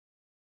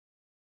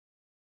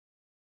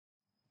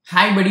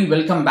Hi buddy,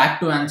 welcome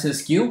back to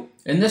answersQ.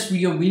 In this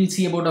video, we'll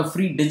see about a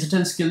free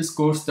digital skills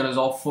course that is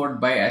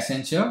offered by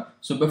Accenture.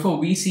 So before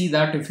we see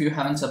that, if you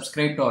haven't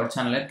subscribed to our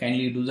channel yet,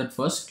 kindly do that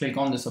first. Click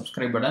on the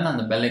subscribe button and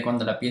the bell icon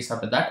that appears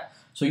after that.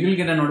 So you'll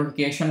get a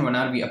notification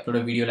whenever we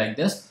upload a video like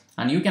this.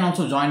 And you can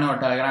also join our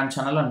Telegram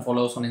channel and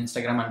follow us on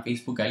Instagram and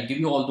Facebook. I'll give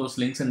you all those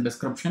links in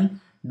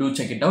description. Do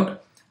check it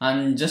out.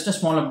 And just a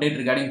small update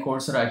regarding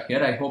Coursera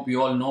here. I hope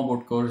you all know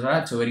about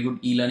Coursera. It's a very good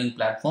e-learning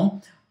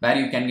platform where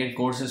you can get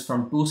courses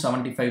from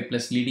 275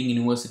 plus leading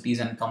universities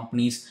and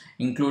companies,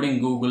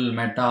 including Google,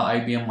 Meta,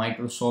 IBM,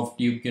 Microsoft,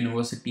 Duke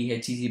University,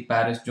 HEC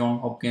Paris,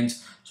 Johns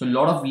Hopkins. So a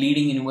lot of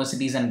leading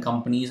universities and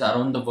companies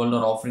around the world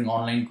are offering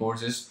online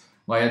courses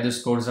via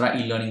this Coursera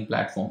e-learning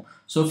platform.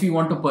 So if you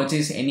want to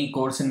purchase any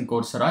course in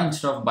Coursera,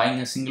 instead of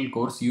buying a single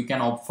course, you can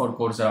opt for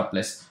Coursera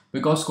Plus.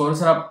 Because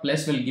Coursera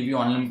Plus will give you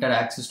unlimited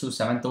access to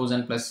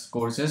 7,000 plus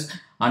courses,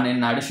 and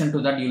in addition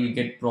to that, you will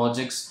get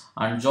projects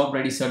and job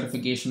ready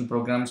certification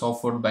programs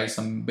offered by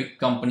some big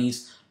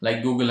companies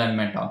like Google and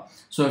Meta.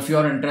 So if you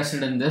are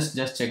interested in this,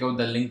 just check out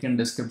the link in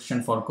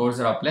description for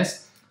Coursera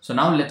Plus. So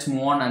now let's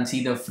move on and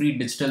see the free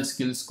digital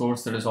skills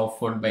course that is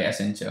offered by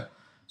Accenture.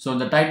 So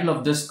the title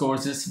of this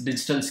course is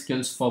Digital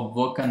Skills for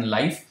Work and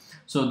Life.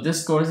 So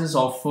this course is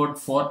offered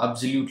for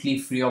absolutely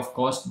free of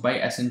cost by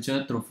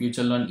Accenture through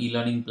futurelearn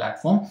e-learning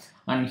platform.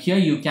 And here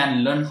you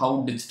can learn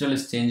how digital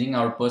is changing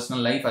our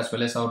personal life as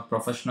well as our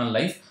professional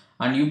life.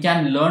 And you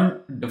can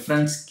learn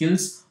different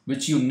skills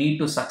which you need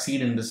to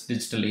succeed in this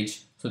digital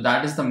age. So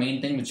that is the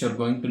main thing which you're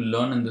going to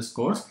learn in this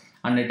course.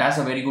 And it has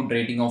a very good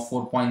rating of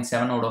 4.7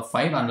 out of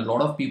 5, and a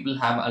lot of people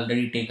have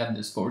already taken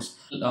this course.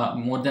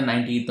 More than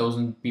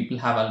 98,000 people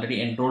have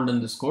already enrolled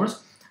in this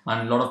course,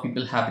 and a lot of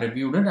people have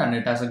reviewed it, and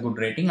it has a good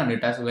rating and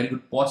it has a very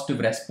good positive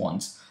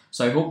response.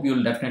 So I hope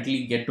you'll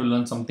definitely get to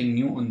learn something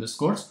new in this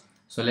course.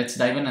 So let's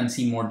dive in and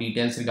see more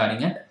details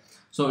regarding it.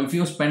 So if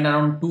you spend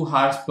around 2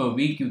 hours per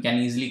week, you can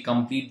easily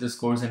complete this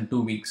course in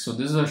 2 weeks. So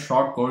this is a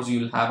short course.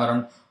 You will have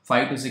around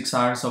 5 to 6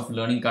 hours of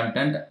learning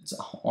content. It's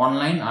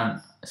online and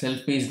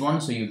self-paced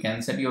one, so you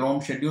can set your own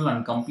schedule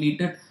and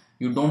complete it.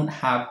 You don't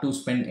have to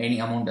spend any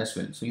amount as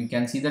well. So you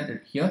can see that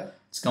here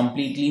it's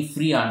completely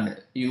free, and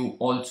you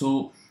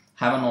also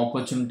have an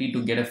opportunity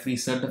to get a free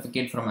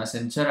certificate from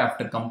Accenture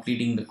after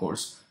completing the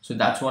course. So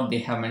that's what they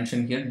have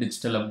mentioned here,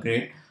 digital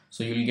upgrade.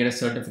 So you'll get a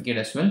certificate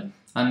as well.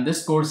 And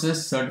this course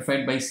is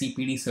certified by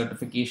CPD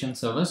certification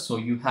service. So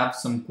you have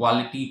some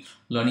quality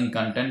learning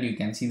content. You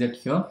can see that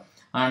here.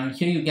 And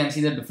here you can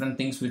see the different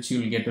things which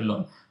you'll get to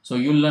learn. So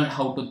you'll learn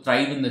how to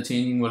thrive in the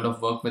changing world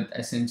of work with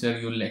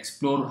Accenture. You'll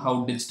explore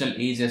how digital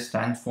age has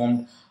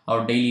transformed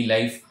our daily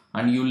life,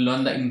 and you'll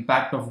learn the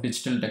impact of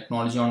digital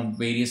technology on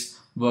various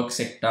work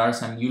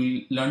sectors, and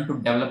you'll learn to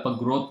develop a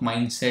growth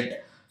mindset.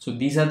 So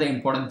these are the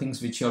important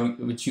things which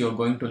you're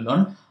going to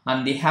learn,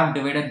 and they have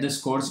divided this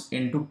course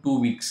into 2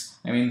 weeks.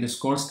 I mean, this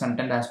course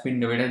content has been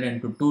divided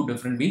into 2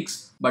 different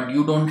weeks, but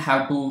you don't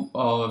have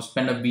to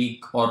spend a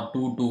week or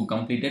 2 to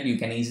complete it. You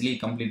can easily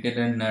complete it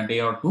in a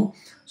day or 2.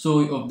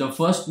 So the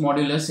first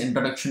module is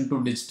Introduction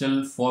to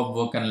Digital for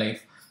Work and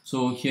Life.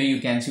 So here you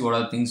can see what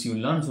are the things you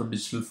learn. So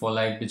digital for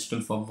life,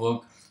 digital for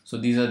work. So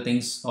these are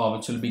things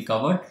which will be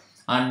covered.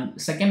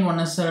 And second one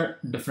is a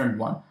different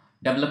one,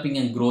 developing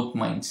a growth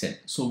mindset.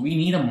 So we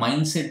need a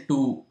mindset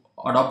to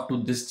adopt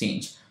to this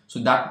change. So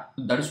that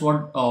is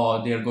what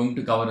they are going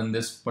to cover in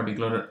this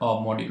particular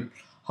module.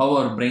 How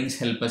our brains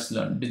help us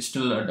learn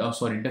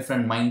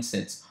different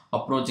mindsets,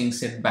 approaching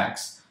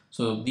setbacks.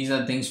 So these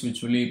are things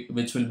which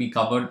will be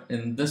covered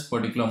in this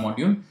particular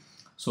module.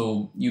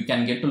 So you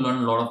can get to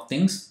learn a lot of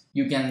things.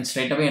 You can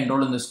straight away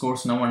enroll in this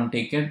course now and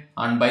take it.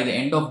 And by the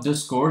end of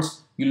this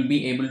course, you'll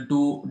be able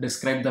to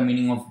describe the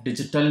meaning of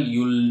digital.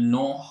 You'll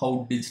know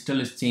how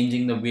digital is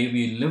changing the way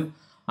we live,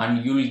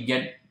 and you'll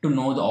get to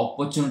know the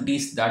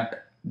opportunities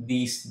that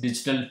these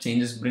digital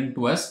changes bring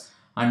to us.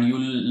 And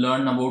you'll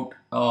learn about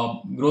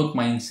growth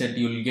mindset.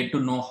 You'll get to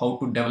know how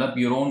to develop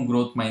your own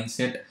growth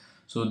mindset.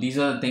 So these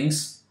are the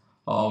things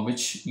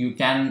which you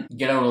can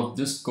get out of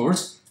this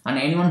course. And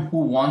anyone who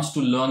wants to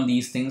learn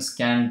these things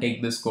can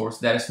take this course.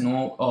 There is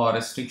no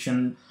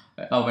restriction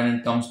when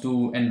it comes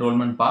to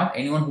enrollment part.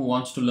 Anyone who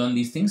wants to learn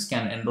these things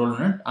can enroll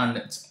in it, and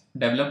it's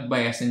developed by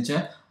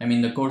Accenture. I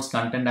mean, the course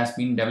content has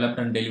been developed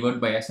and delivered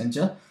by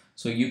Accenture.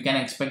 So you can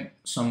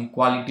expect some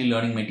quality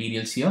learning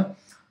materials here.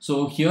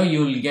 So here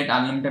you will get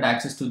unlimited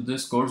access to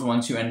this course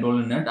once you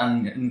enroll in it.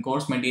 And in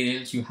course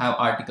materials, you have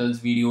articles,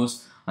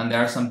 videos, and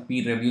there are some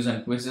peer reviews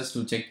and quizzes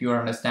to check your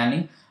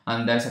understanding.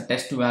 And there's a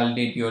test to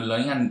validate your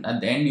learning. And at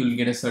the end, you'll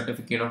get a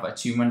certificate of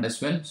achievement as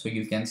well. So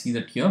you can see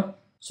that here.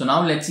 So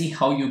now let's see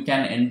how you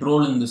can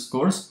enroll in this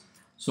course.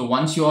 So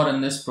once you are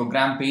in this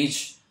program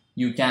page,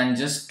 you can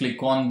just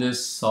click on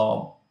this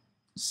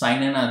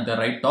sign in at the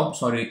right top.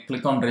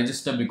 Click on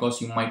register,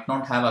 because you might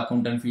not have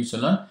account in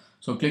futurelearn.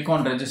 So click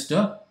on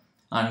register,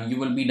 and you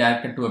will be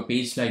directed to a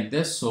page like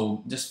this.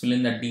 So just fill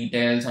in the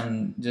details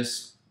and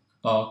just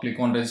click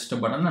on register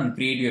button and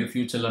create your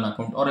futurelearn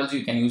account, or else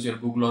you can use your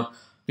Google or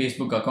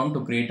Facebook account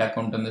to create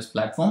account on this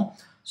platform.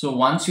 So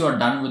once you are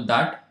done with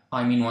that,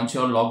 once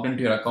you're logged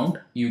into your account,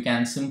 you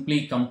can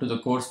simply come to the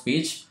course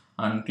page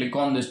and click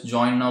on this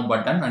join now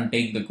button and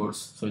take the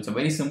course. So it's a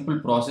very simple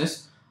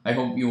process. I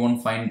hope you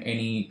won't find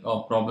any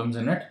problems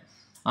in it.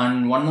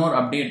 And one more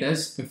update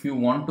is, if you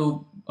want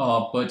to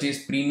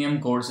purchase premium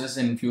courses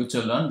in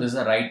futurelearn, this is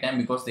the right time,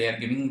 because they are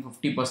giving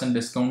 50%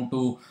 discount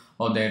to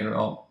their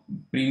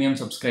premium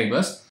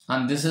subscribers,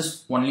 and this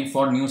is only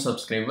for new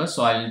subscribers.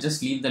 So I'll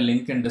just leave the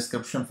link in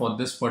description for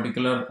this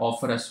particular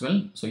offer as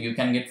well, so you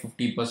can get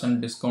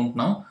 50% discount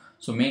now.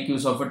 So make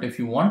use of it if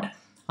you want.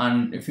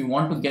 And if you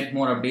want to get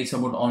more updates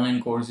about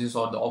online courses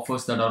or the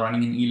offers that are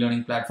running in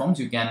e-learning platforms,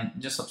 you can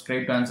just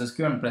subscribe to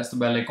answersQ and press the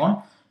bell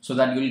icon, so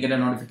that you will get a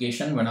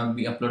notification whenever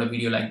we upload a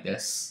video like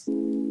this.